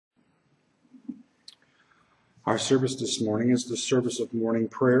Our service this morning is the service of morning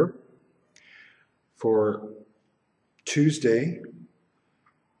prayer for Tuesday,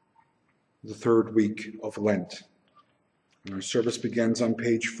 the third week of Lent. And our service begins on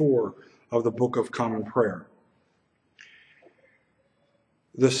page 4 of the Book of Common Prayer.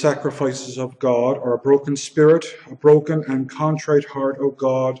 The sacrifices of God are a broken spirit, a broken and contrite heart, O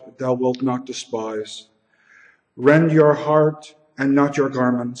God, thou wilt not despise. Rend your heart and not your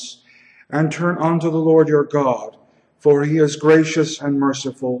garments, and turn unto the Lord your God, for he is gracious and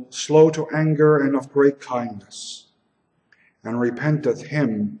merciful, slow to anger and of great kindness, and repenteth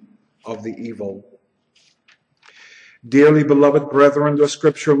him of the evil. Dearly beloved brethren, the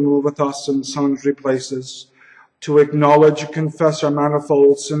Scripture moveth us in sundry places to acknowledge and confess our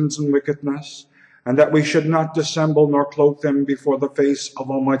manifold sins and wickedness, and that we should not dissemble nor cloak them before the face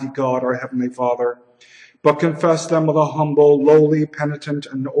of Almighty God, our Heavenly Father, but confess them with a humble, lowly, penitent,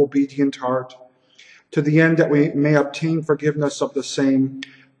 and obedient heart, to the end that we may obtain forgiveness of the same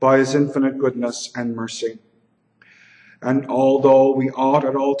by his infinite goodness and mercy. And although we ought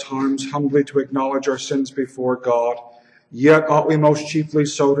at all times humbly to acknowledge our sins before God, yet ought we most chiefly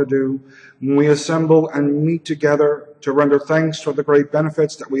so to do when we assemble and meet together to render thanks for the great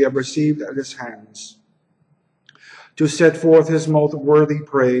benefits that we have received at his hands, to set forth his most worthy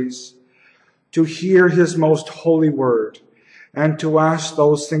praise, to hear his most holy word, and to ask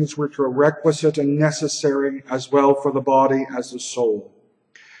those things which are requisite and necessary as well for the body as the soul.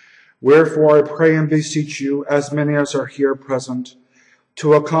 Wherefore I pray and beseech you, as many as are here present,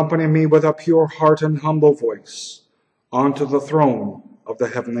 to accompany me with a pure heart and humble voice unto the throne of the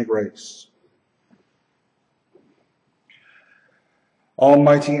heavenly grace.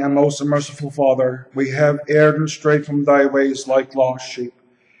 Almighty and most merciful Father, we have erred and strayed from thy ways like lost sheep.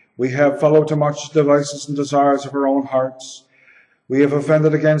 We have followed too much the devices and desires of our own hearts. We have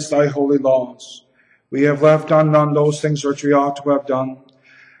offended against thy holy laws. We have left undone those things which we ought to have done,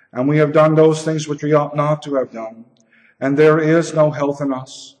 and we have done those things which we ought not to have done. And there is no health in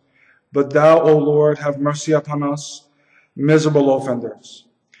us. But thou, O Lord, have mercy upon us, miserable offenders.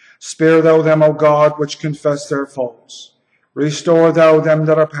 Spare thou them, O God, which confess their faults. Restore thou them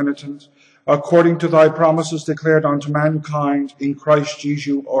that are penitent, according to thy promises declared unto mankind in Christ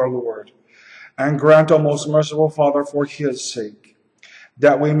Jesus our Lord. And grant, O most merciful Father, for his sake,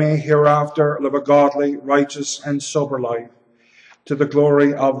 that we may hereafter live a godly, righteous, and sober life, to the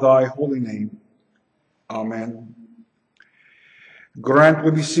glory of thy holy name. Amen. Grant, we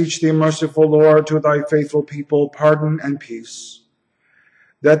beseech thee, merciful Lord, to thy faithful people pardon and peace,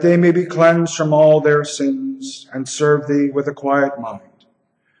 that they may be cleansed from all their sins and serve thee with a quiet mind.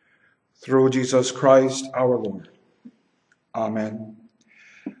 Through Jesus Christ our Lord. Amen.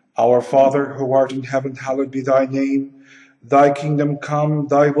 Our Father, who art in heaven, hallowed be thy name. Thy kingdom come,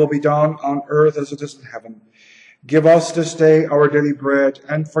 thy will be done on earth as it is in heaven. Give us this day our daily bread,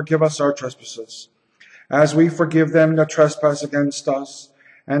 and forgive us our trespasses, as we forgive them that trespass against us.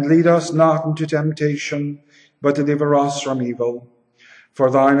 And lead us not into temptation, but deliver us from evil. For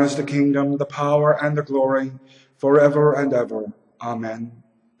thine is the kingdom, the power, and the glory, forever and ever. Amen.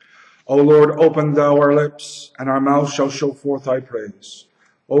 O Lord, open thou our lips, and our mouth shall show forth thy praise.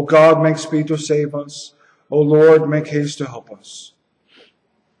 O God, make speed to save us. O Lord, make haste to help us.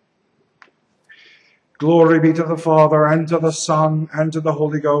 Glory be to the Father, and to the Son, and to the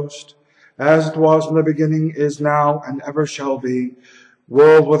Holy Ghost, as it was in the beginning, is now, and ever shall be,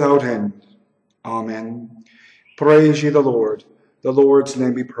 world without end. Amen. Praise ye the Lord. The Lord's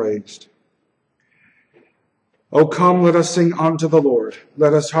name be praised. O come, let us sing unto the Lord.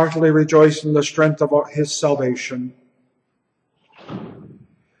 Let us heartily rejoice in the strength of his salvation.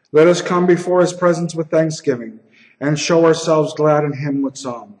 Let us come before his presence with thanksgiving, and show ourselves glad in him with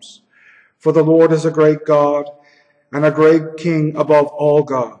psalms. For the Lord is a great God, and a great King above all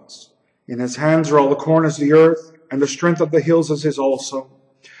gods. In his hands are all the corners of the earth, and the strength of the hills is his also.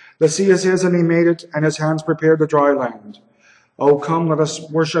 The sea is his, and he made it, and his hands prepared the dry land. O come, let us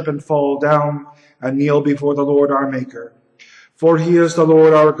worship and fall down, and kneel before the Lord our Maker. For he is the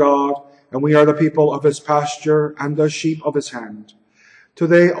Lord our God, and we are the people of his pasture, and the sheep of his hand.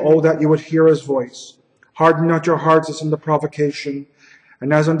 Today, O that you would hear his voice. Harden not your hearts as in the provocation,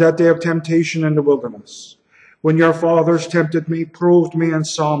 and as on that day of temptation in the wilderness, when your fathers tempted me, proved me, and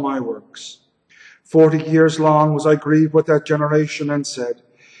saw my works. 40 years long was I grieved with that generation, and said,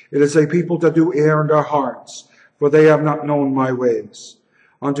 it is a people that do err in their hearts, for they have not known my ways,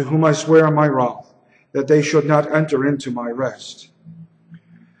 unto whom I swear in my wrath, that they should not enter into my rest.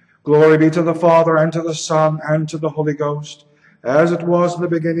 Glory be to the Father, and to the Son, and to the Holy Ghost, as it was in the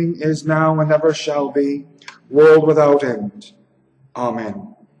beginning, is now, and ever shall be, world without end.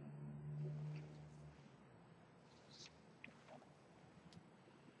 Amen.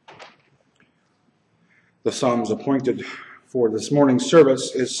 The Psalms appointed for this morning's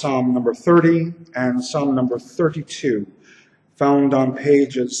service is Psalm number 30 and Psalm number 32, found on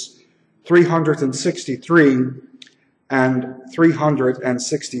pages 363 and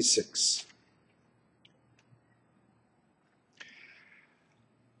 366.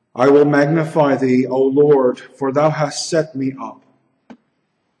 I will magnify thee, O Lord, for thou hast set me up,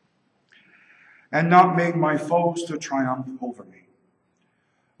 and not made my foes to triumph over me.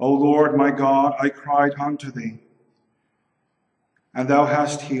 O Lord my God, I cried unto thee, and thou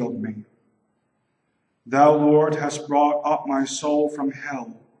hast healed me. Thou, Lord, hast brought up my soul from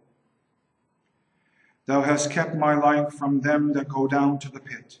hell. Thou hast kept my life from them that go down to the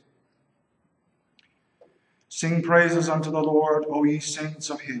pit. Sing praises unto the Lord, O ye saints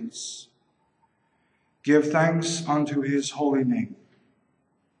of his. Give thanks unto his holy name.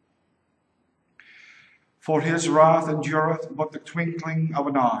 For his wrath endureth but the twinkling of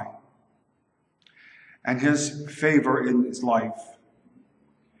an eye, and his favor is life.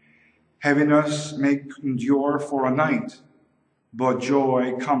 Heaviness may endure for a night, but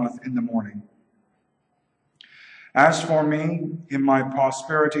joy cometh in the morning. As for me, in my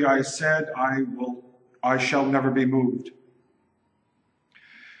prosperity I said, I shall never be moved.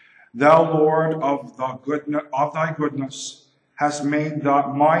 Thou, Lord, of thy goodness, hast made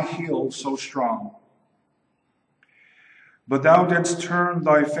my heel so strong. But thou didst turn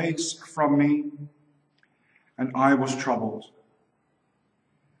thy face from me, and I was troubled.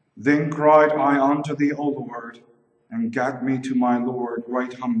 Then cried I unto thee, O Lord, and gat me to my Lord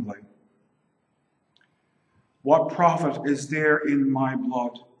right humbly. What profit is there in my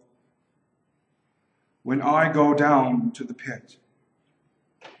blood when I go down to the pit?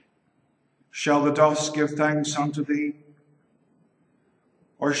 Shall the dust give thanks unto thee,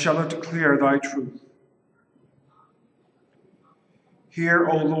 or shall it declare thy truth? Hear,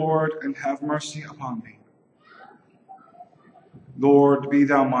 O Lord, and have mercy upon me. Lord, be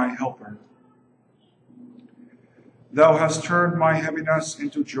thou my helper. Thou hast turned my heaviness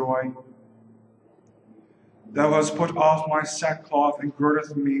into joy. Thou hast put off my sackcloth and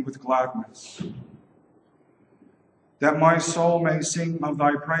girdeth me with gladness, that my soul may sing of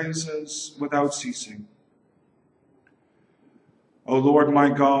thy praises without ceasing. O Lord my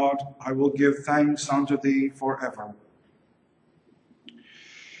God, I will give thanks unto thee forever.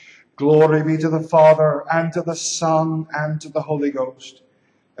 Glory be to the Father, and to the Son, and to the Holy Ghost,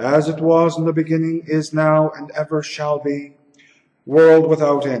 as it was in the beginning, is now, and ever shall be, world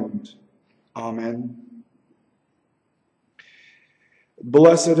without end. Amen.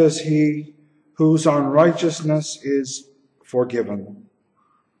 Blessed is he whose unrighteousness is forgiven,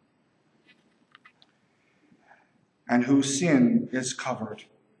 and whose sin is covered.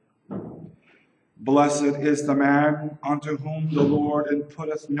 Blessed is the man unto whom the Lord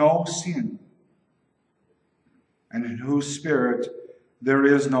imputteth no sin, and in whose spirit there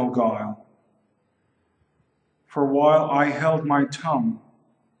is no guile. For while I held my tongue,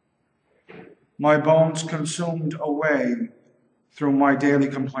 my bones consumed away through my daily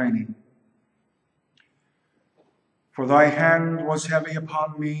complaining. For thy hand was heavy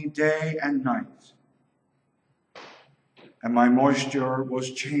upon me day and night, and my moisture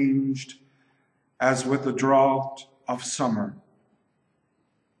was changed as with the drought of summer.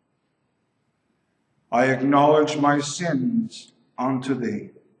 I acknowledge my sins unto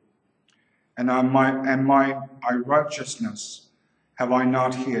thee, and my righteousness have I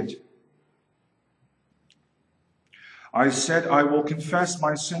not hid. I said, I will confess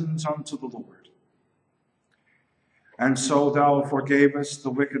my sins unto the Lord, and so thou forgavest the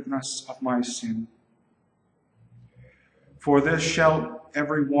wickedness of my sin. For this shall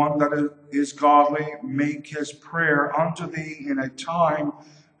every one that is godly make his prayer unto thee in a time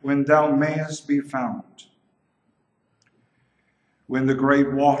when thou mayest be found. When the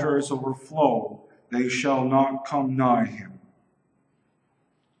great waters overflow, they shall not come nigh him.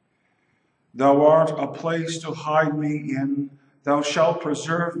 Thou art a place to hide me in. Thou shalt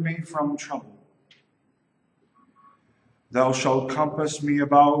preserve me from trouble. Thou shalt compass me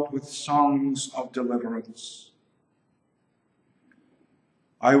about with songs of deliverance.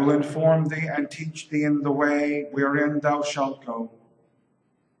 I will inform thee and teach thee in the way wherein thou shalt go,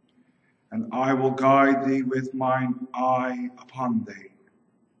 and I will guide thee with mine eye upon thee.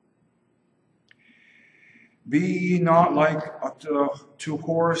 Be ye not like to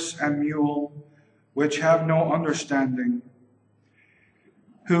horse and mule, which have no understanding,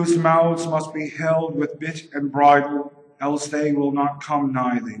 whose mouths must be held with bit and bridle, else they will not come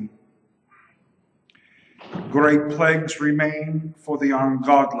nigh thee. Great plagues remain for the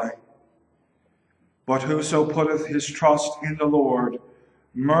ungodly, but whoso putteth his trust in the Lord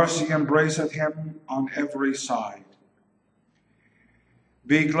Mercy embraceth him on every side.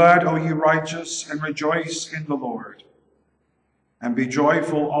 Be glad, O ye righteous, and rejoice in the Lord. And be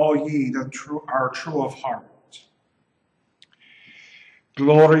joyful, all ye that are true of heart.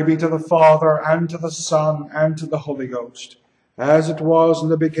 Glory be to the Father, and to the Son, and to the Holy Ghost, as it was in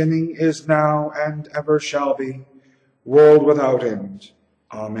the beginning, is now, and ever shall be, world without end.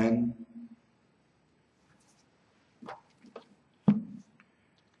 Amen.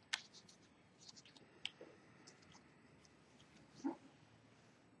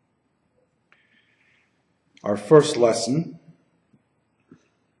 Our first lesson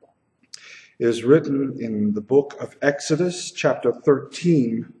is written in the book of Exodus, chapter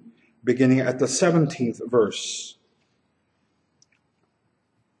 13, beginning at the 17th verse.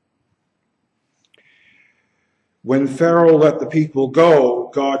 When Pharaoh let the people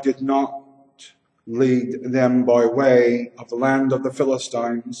go, God did not lead them by way of the land of the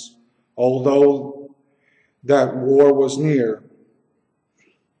Philistines, although that war was near.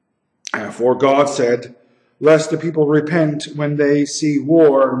 For God said, lest the people repent when they see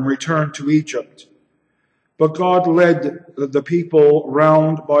war and return to Egypt. But God led the people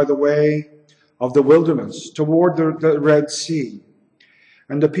round by the way of the wilderness toward the Red Sea.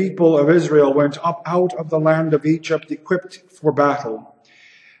 And the people of Israel went up out of the land of Egypt equipped for battle.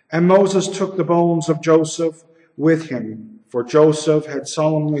 And Moses took the bones of Joseph with him, for Joseph had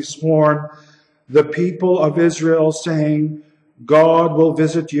solemnly sworn the people of Israel, saying, God will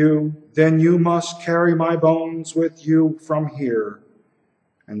visit you, then you must carry my bones with you from here.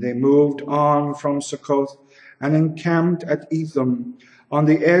 And they moved on from Succoth and encamped at Etham on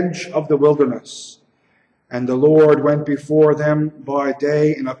the edge of the wilderness. And the Lord went before them by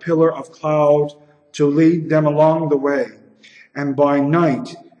day in a pillar of cloud to lead them along the way, and by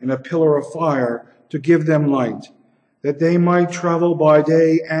night in a pillar of fire to give them light, that they might travel by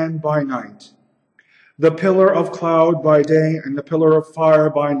day and by night. The pillar of cloud by day and the pillar of fire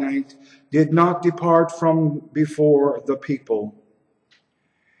by night did not depart from before the people.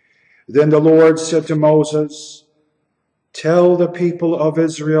 Then the Lord said to Moses, tell the people of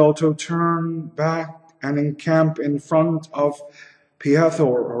Israel to turn back and encamp in front of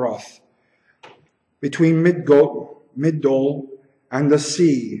Pihathoroth, between Migdol and the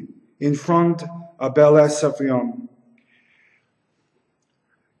sea, in front of Baalah-Zephon.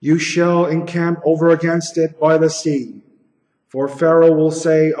 You shall encamp over against it by the sea. For Pharaoh will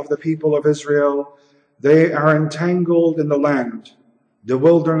say of the people of Israel, they are entangled in the land. The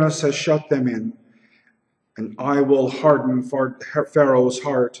wilderness has shut them in. And I will harden Pharaoh's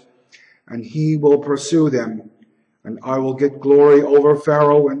heart, and he will pursue them. And I will get glory over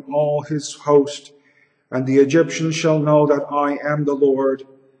Pharaoh and all his host. And the Egyptians shall know that I am the Lord.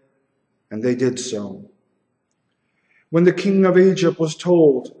 And they did so. When the king of Egypt was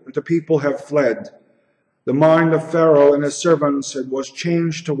told that the people have fled, the mind of Pharaoh and his servants was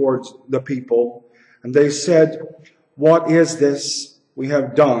changed towards the people, and they said, what is this we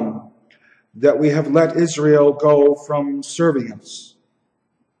have done, that we have let Israel go from serving us?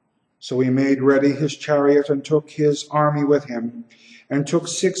 So he made ready his chariot and took his army with him, and took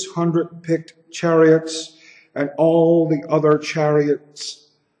 600 picked chariots and all the other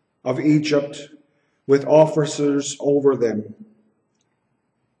chariots of Egypt, with officers over them.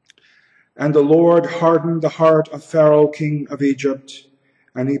 And the Lord hardened the heart of Pharaoh, king of Egypt,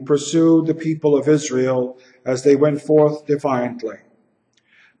 and he pursued the people of Israel as they went forth defiantly.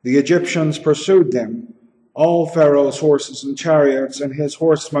 The Egyptians pursued them, all Pharaoh's horses and chariots, and his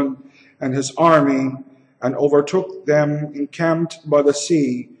horsemen and his army, and overtook them encamped by the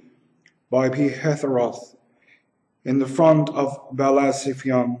sea, by Pihathoroth, in the front of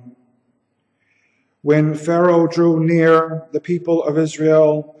Baalah-Zephon. When Pharaoh drew near, the people of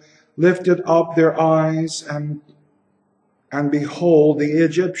Israel lifted up their eyes, and behold, the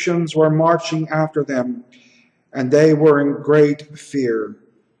Egyptians were marching after them, and they were in great fear.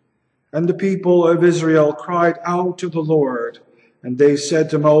 And the people of Israel cried out to the Lord, and they said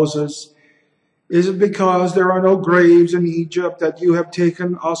to Moses, is it because there are no graves in Egypt that you have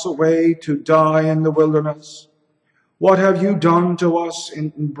taken us away to die in the wilderness? What have you done to us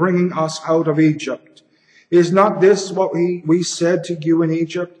in bringing us out of Egypt? Is not this what we said to you in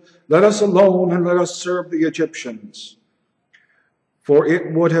Egypt? Let us alone and let us serve the Egyptians. For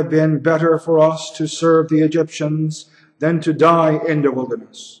it would have been better for us to serve the Egyptians than to die in the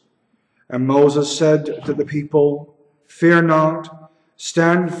wilderness. And Moses said to the people, fear not,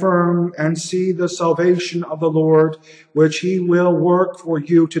 stand firm and see the salvation of the Lord, which he will work for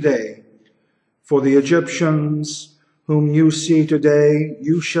you today. For the Egyptians whom you see today,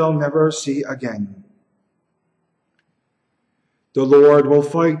 you shall never see again. The Lord will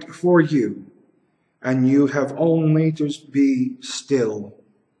fight for you, and you have only to be still.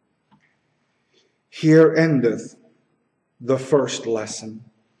 Here endeth the first lesson.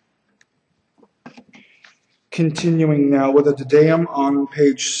 Continuing now with the Te Deum on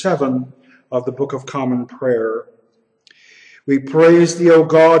page 7 of the Book of Common Prayer. We praise thee, O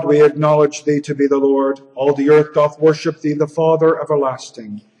God, we acknowledge thee to be the Lord. All the earth doth worship thee, the Father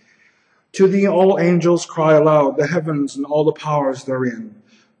everlasting. To thee all angels cry aloud, the heavens and all the powers therein.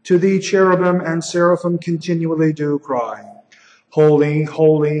 To thee cherubim and seraphim continually do cry. Holy,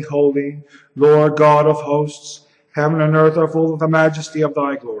 holy, holy, Lord God of hosts, heaven and earth are full of the majesty of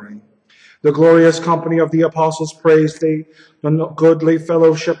thy glory. The glorious company of the apostles praise thee. The goodly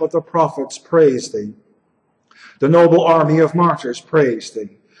fellowship of the prophets praise thee. The noble army of martyrs praise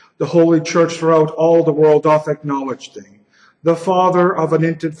thee. The holy church throughout all the world doth acknowledge thee. The Father of an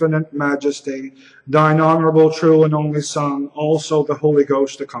infinite majesty, thine honorable, true, and only Son, also the Holy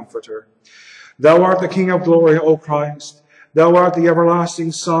Ghost, the Comforter. Thou art the King of glory, O Christ. Thou art the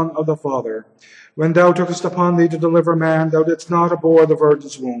everlasting Son of the Father. When thou tookest upon thee to deliver man, thou didst not abhor the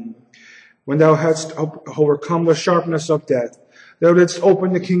Virgin's womb. When thou hadst overcome the sharpness of death, thou didst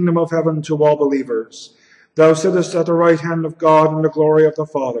open the kingdom of heaven to all believers. Thou sittest at the right hand of God in the glory of the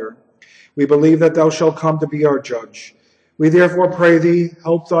Father. We believe that thou shalt come to be our judge. We therefore pray thee,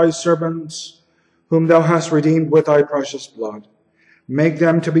 help thy servants, whom thou hast redeemed with thy precious blood. Make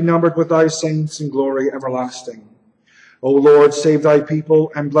them to be numbered with thy saints in glory everlasting. O Lord, save thy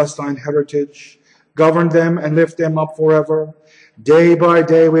people and bless thine heritage. Govern them and lift them up forever. Day by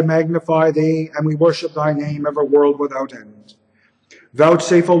day we magnify thee, and we worship thy name, ever world without end.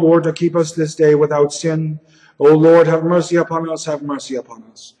 Vouchsafe, O Lord, to keep us this day without sin. O Lord, have mercy upon us, have mercy upon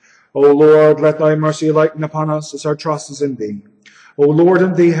us. O Lord, let thy mercy lighten upon us, as our trust is in thee. O Lord,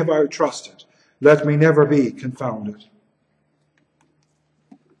 in thee have I trusted. Let me never be confounded.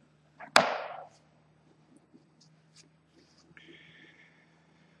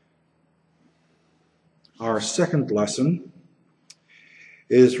 Our second lesson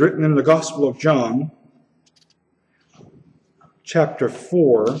is written in the Gospel of John, chapter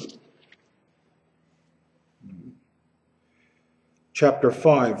 5, chapter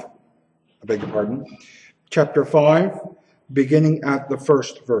 5, beginning at the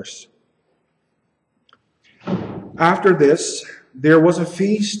first verse. After this, there was a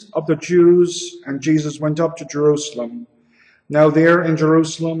feast of the Jews, and Jesus went up to Jerusalem. Now there in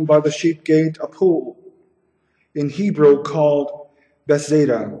Jerusalem by the sheep gate a pool, in Hebrew called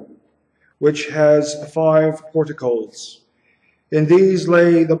Bethesda, which has 5 porticos. In these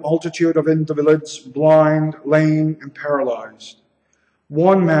lay the multitude of invalids, blind, lame, and paralyzed.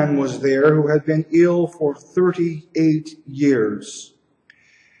 One man was there who had been ill for 38 years.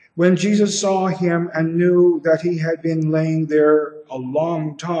 When Jesus saw him and knew that he had been laying there a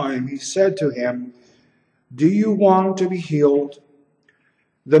long time, he said to him, "Do you want to be healed?"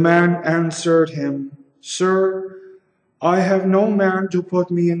 The man answered him, "Sir, I have no man to put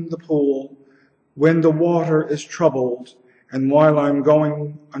me in the pool when the water is troubled, and while I'm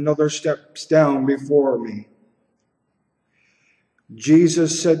going, another steps down before me."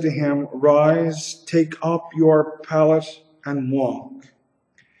 Jesus said to him, "Rise, take up your pallet and walk."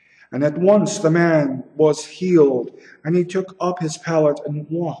 And at once the man was healed, and he took up his pallet and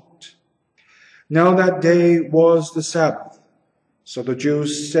walked. Now that day was the Sabbath. So the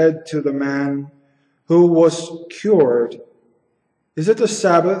Jews said to the man who was cured, "Is it the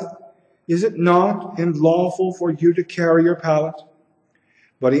Sabbath? Is it not lawful for you to carry your pallet?"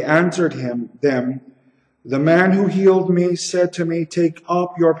 But he answered them, "The man who healed me said to me, 'Take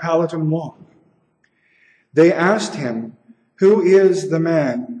up your pallet and walk.'" They asked him, "Who is the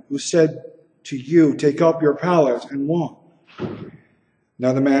man who said to you, 'Take up your pallet and walk'?"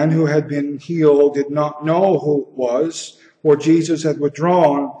 Now the man who had been healed did not know who it was, for Jesus had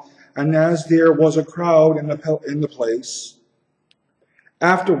withdrawn, and as there was a crowd in the place.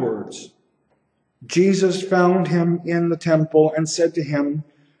 Afterwards, Jesus found him in the temple and said to him,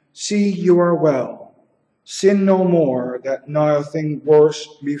 "See, you are well. Sin no more, that nothing worse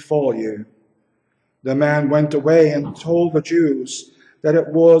befall you." The man went away and told the Jews that it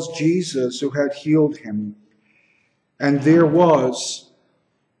was Jesus who had healed him. And this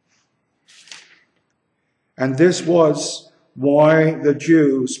was why the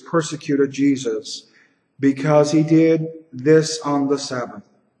Jews persecuted Jesus, because he did this on the Sabbath.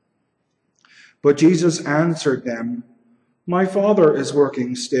 But Jesus answered them, "My Father is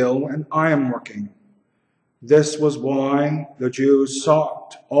working still, and I am working." This was why the Jews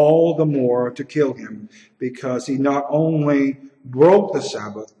sought all the more to kill him, because he not only broke the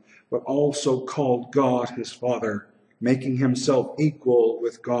Sabbath, but also called God his Father, making himself equal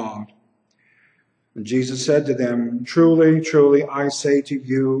with God. And Jesus said to them, "Truly, truly, I say to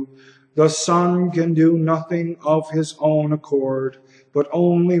you, the Son can do nothing of his own accord, but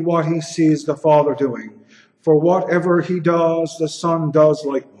only what he sees the Father doing. For whatever he does, the Son does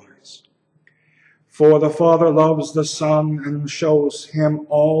likewise. For the Father loves the Son and shows him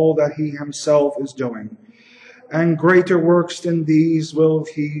all that he himself is doing. And greater works than these will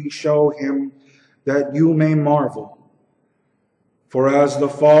he show him, that you may marvel. For as the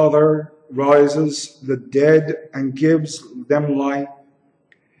Father raises the dead and gives them life,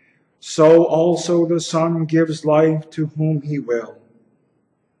 so also the Son gives life to whom he will.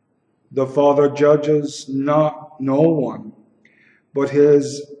 The Father judges no one, but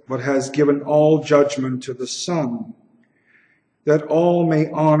has given all judgment to the Son, that all may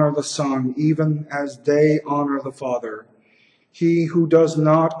honor the Son, even as they honor the Father. He who does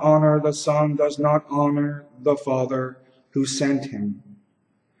not honor the Son does not honor the Father who sent him.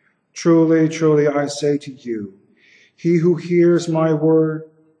 Truly, truly, I say to you, he who hears my word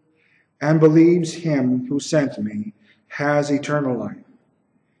and believes him who sent me has eternal life.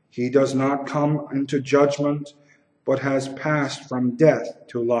 He does not come into judgment, but has passed from death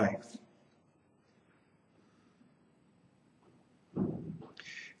to life."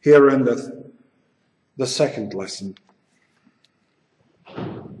 Here in the second lesson.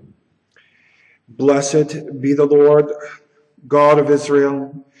 Blessed be the Lord God of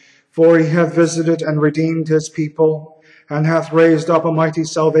Israel, for he hath visited and redeemed his people, and hath raised up a mighty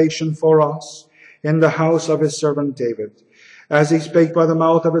salvation for us in the house of his servant David, as he spake by the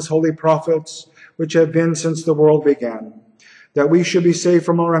mouth of his holy prophets, which have been since the world began, that we should be saved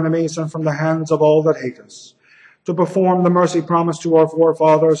from our enemies and from the hands of all that hate us, to perform the mercy promised to our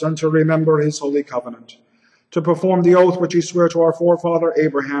forefathers, and to remember his holy covenant, to perform the oath which he sware to our forefather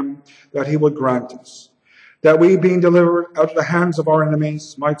Abraham, that he would grant us, that we, being delivered out of the hands of our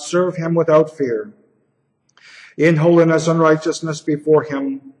enemies, might serve him without fear, in holiness and righteousness before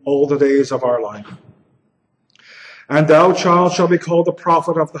him all the days of our life. And thou, child, shalt be called the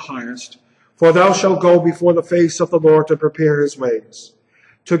prophet of the highest, for thou shalt go before the face of the Lord to prepare his ways,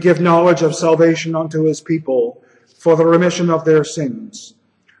 to give knowledge of salvation unto his people, for the remission of their sins,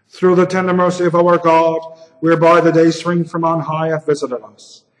 through the tender mercy of our God, whereby the day spring from on high hath visited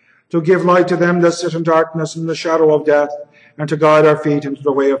us, to give light to them that sit in darkness and the shadow of death, and to guide our feet into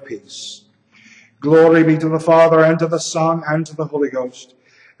the way of peace. Glory be to the Father, and to the Son, and to the Holy Ghost,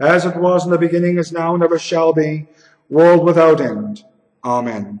 as it was in the beginning, is now, and ever shall be, world without end.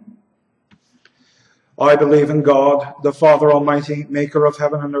 Amen. I believe in God, the Father Almighty, maker of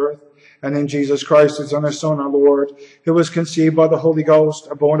heaven and earth, and in Jesus Christ, his only Son, our Lord, who was conceived by the Holy Ghost,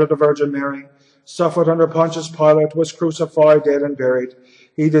 born of the Virgin Mary, suffered under Pontius Pilate, was crucified, dead, and buried.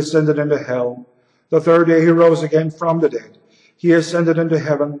 He descended into hell. The third day he rose again from the dead. He ascended into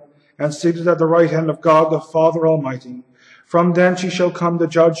heaven, and seated at the right hand of God, the Father Almighty. From thence he shall come to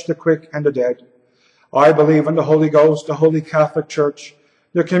judge the quick and the dead. I believe in the Holy Ghost, the Holy Catholic Church,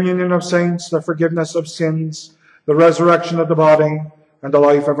 the communion of saints, the forgiveness of sins, the resurrection of the body, and the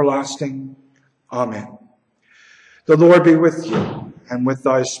life everlasting. Amen. The Lord be with you, and with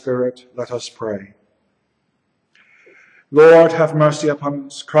thy spirit. Let us pray. Lord, have mercy upon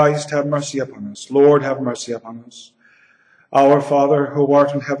us. Christ, have mercy upon us. Lord, have mercy upon us. Our Father, who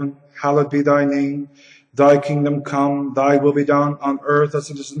art in heaven, hallowed be thy name. Thy kingdom come, thy will be done on earth as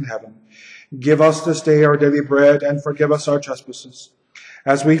it is in heaven. Give us this day our daily bread, and forgive us our trespasses,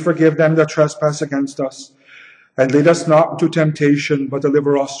 as we forgive them that trespass against us. And lead us not into temptation, but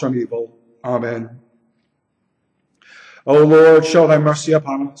deliver us from evil. Amen. O Lord, show thy mercy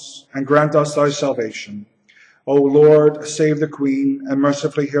upon us, and grant us thy salvation. O Lord, save the Queen, and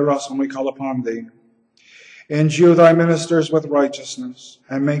mercifully hear us when we call upon thee. Endue thy ministers with righteousness,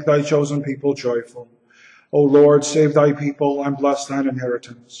 and make thy chosen people joyful. O Lord, save thy people, and bless thine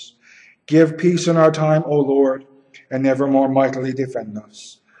inheritance. Give peace in our time, O Lord, and evermore mightily defend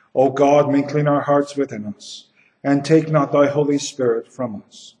us. O God, make clean our hearts within us, and take not thy Holy Spirit from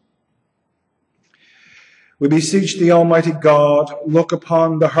us. We beseech thee, Almighty God, look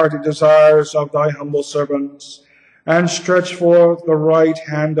upon the hearty desires of thy humble servants, and stretch forth the right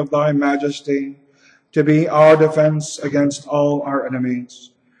hand of thy majesty, to be our defense against all our enemies.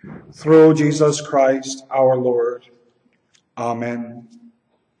 Through Jesus Christ our Lord. Amen.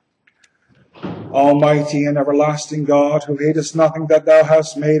 Almighty and everlasting God, who hatest nothing that thou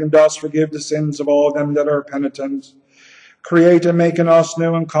hast made, and dost forgive the sins of all them that are penitent, create and make in us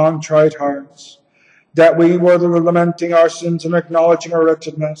new and contrite hearts, that we, worthily lamenting our sins and acknowledging our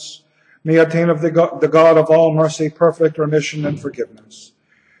wretchedness, may obtain of the God of all mercy perfect remission and forgiveness.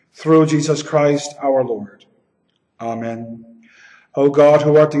 Through Jesus Christ our Lord. Amen. O God,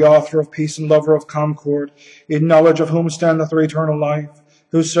 who art the author of peace and lover of concord, in knowledge of whom standeth the eternal life,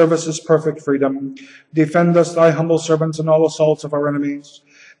 whose service is perfect freedom, defend us, thy humble servants, in all assaults of our enemies,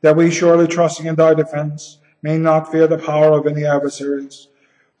 that we, surely trusting in thy defense, may not fear the power of any adversaries.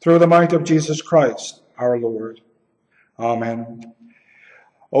 Through the might of Jesus Christ, our Lord. Amen.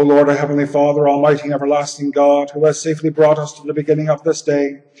 O Lord, our heavenly Father, almighty and everlasting God, who has safely brought us to the beginning of this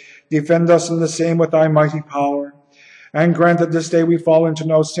day, defend us in the same with thy mighty power, and grant that this day we fall into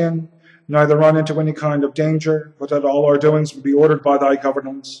no sin, neither run into any kind of danger, but that all our doings will be ordered by thy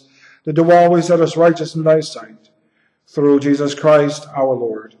governance, to do always that is righteous in thy sight. Through Jesus Christ our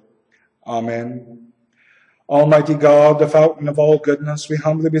Lord. Amen. Almighty God, the fountain of all goodness, we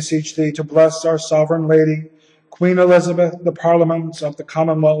humbly beseech thee to bless our sovereign Lady, Queen Elizabeth, the parliaments of the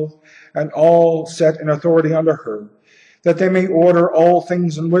Commonwealth, and all set in authority under her, that they may order all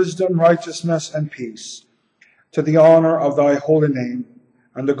things in wisdom, righteousness, and peace, to the honor of thy holy name,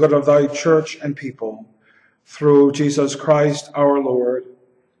 and the good of thy church and people, through Jesus Christ our Lord.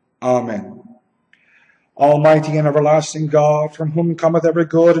 Amen. Almighty and everlasting God, from whom cometh every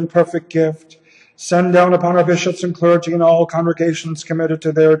good and perfect gift, send down upon our bishops and clergy and all congregations committed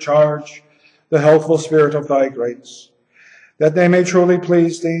to their charge the healthful spirit of thy grace, that they may truly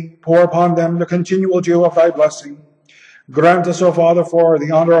please thee. Pour upon them the continual dew of thy blessing. Grant us, O Father, for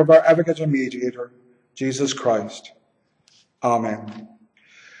the honor of our advocate and mediator, Jesus Christ. Amen.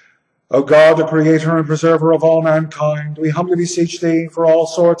 O God, the creator and preserver of all mankind, we humbly beseech thee for all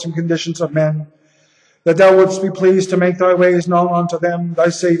sorts and conditions of men, that thou wouldst be pleased to make thy ways known unto them, thy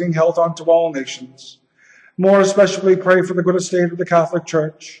saving health unto all nations. More especially pray for the good estate of the Catholic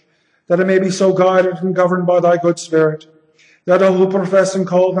Church, that it may be so guided and governed by thy good Spirit, that all who profess and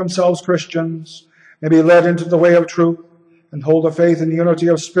call themselves Christians may be led into the way of truth, and hold a faith in the unity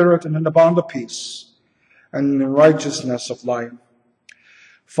of spirit and in the bond of peace, and in the righteousness of life.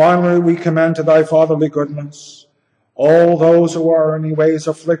 Finally, we commend to thy fatherly goodness all those who are in any ways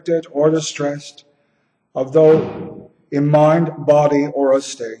afflicted or distressed, of those in mind, body, or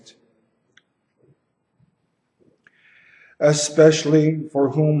estate, especially for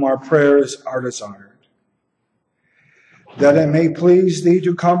whom our prayers are desired, that it may please thee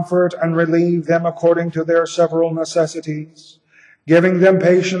to comfort and relieve them according to their several necessities, giving them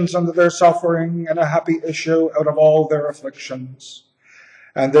patience under their suffering and a happy issue out of all their afflictions.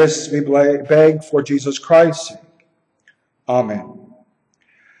 And this we beg for Jesus Christ's sake. Amen.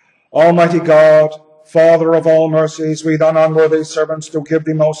 Almighty God, Father of all mercies, we thine unworthy servants do give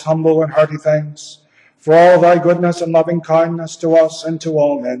thee most humble and hearty thanks for all thy goodness and loving kindness to us and to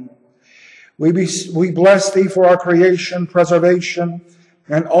all men. We bless thee for our creation, preservation,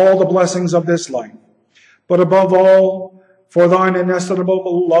 and all the blessings of this life, but above all, for thine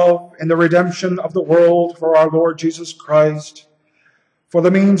inestimable love in the redemption of the world for our Lord Jesus Christ, for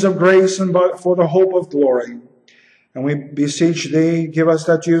the means of grace and for the hope of glory. And we beseech thee, give us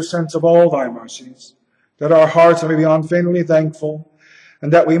that due sense of all thy mercies, that our hearts may be unfeignedly thankful,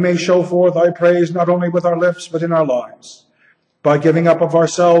 and that we may show forth thy praise not only with our lips, but in our lives, by giving up of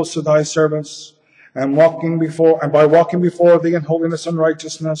ourselves to thy service, and by walking before thee in holiness and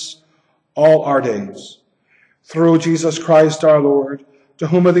righteousness all our days. Through Jesus Christ our Lord, to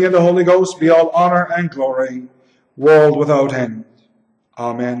whom with thee and the Holy Ghost be all honor and glory, world without end.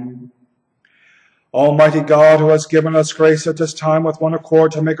 Amen. Almighty God, who hast given us grace at this time with one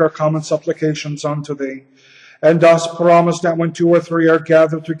accord to make our common supplications unto thee, and dost promise that when two or three are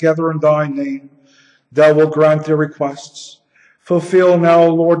gathered together in thy name, thou wilt grant their requests. Fulfill now,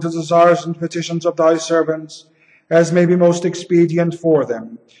 Lord, the desires and petitions of thy servants, as may be most expedient for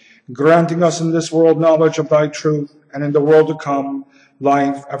them, granting us in this world knowledge of thy truth, and in the world to come,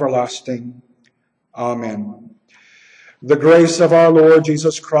 life everlasting. Amen. The grace of our Lord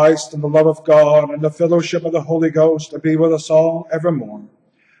Jesus Christ, and the love of God, and the fellowship of the Holy Ghost be with us all evermore.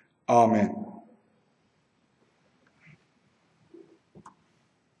 Amen.